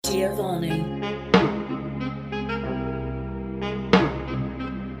Giovanni.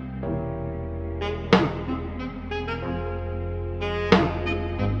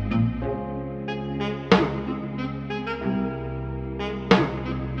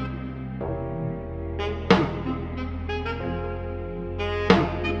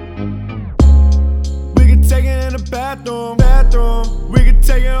 We can take it in the bathroom. We can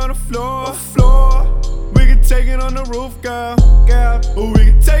take it on the floor. We can take it on the roof, girl. Or we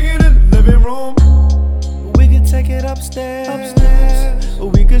can take it in the living room. We can take it upstairs. Or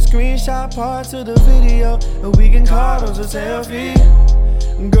we can screenshot parts of the video. Or we can call those a selfie.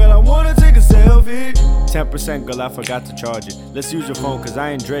 Girl, I wanna take a selfie. 10% girl, I forgot to charge it. Let's use your phone, cause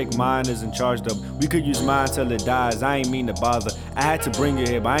I ain't Drake, mine isn't charged up. We could use mine till it dies, I ain't mean to bother. I had to bring you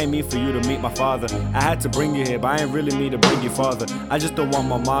here, but I ain't mean for you to meet my father. I had to bring you here, but I ain't really mean to bring you farther. I just don't want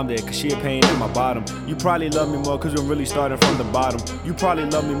my mom there, cause she a pain in my bottom. You probably love me more, cause we're really starting from the bottom. You probably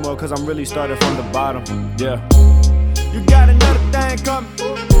love me more, cause I'm really starting from the bottom. Yeah. You got another thing coming.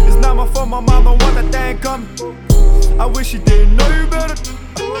 It's not my fault, my mom don't want that thing coming. I wish you didn't know you better.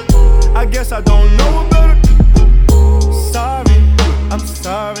 I guess I don't know better. Sorry, I'm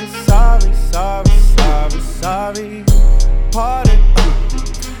sorry. Pardon,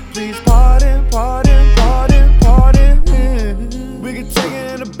 please pardon. We can take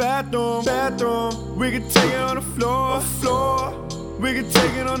it in the bathroom. We can take it on the floor. We can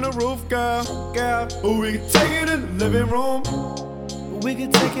take it on the roof, girl. Or we can take it in the living room. We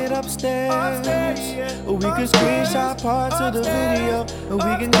can take it upstairs. Or we can screenshot parts of the video. Or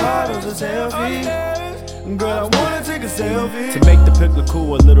we can call those a selfie. Girl, I wanna take a selfie. To make the pic look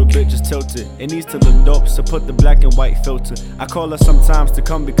cool a little bit, just tilt it. It needs to look dope, so put the black and white filter. I call her sometimes to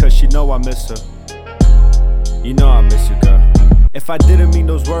come because she know I miss her. You know I miss you, girl. If I didn't mean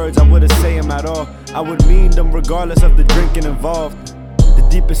those words, I wouldn't say them at all. I would mean them regardless of the drinking involved. The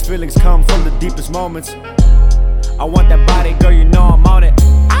deepest feelings come from the deepest moments. I want that body, girl, you know I'm on it.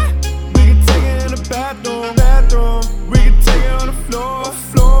 We can take it in the bathroom. We can take it on the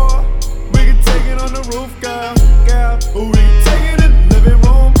floor. We can take it on the roof, girl. Or we can take it in the living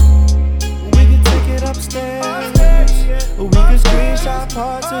room. We can take it upstairs. Or we can screenshot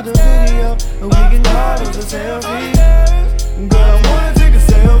parts of the video. Or we can call those a selfie. Girl, I wanna take a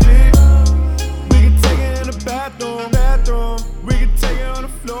selfie. We can take it in the bathroom. We can take it on the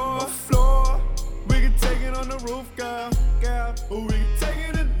floor. We can take it on the roof, girl. Or we can take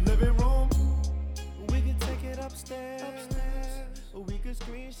it in the living room. We can take it upstairs. Or we can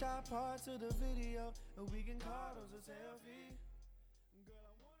screenshot parts of the video. Or we can call those a selfie.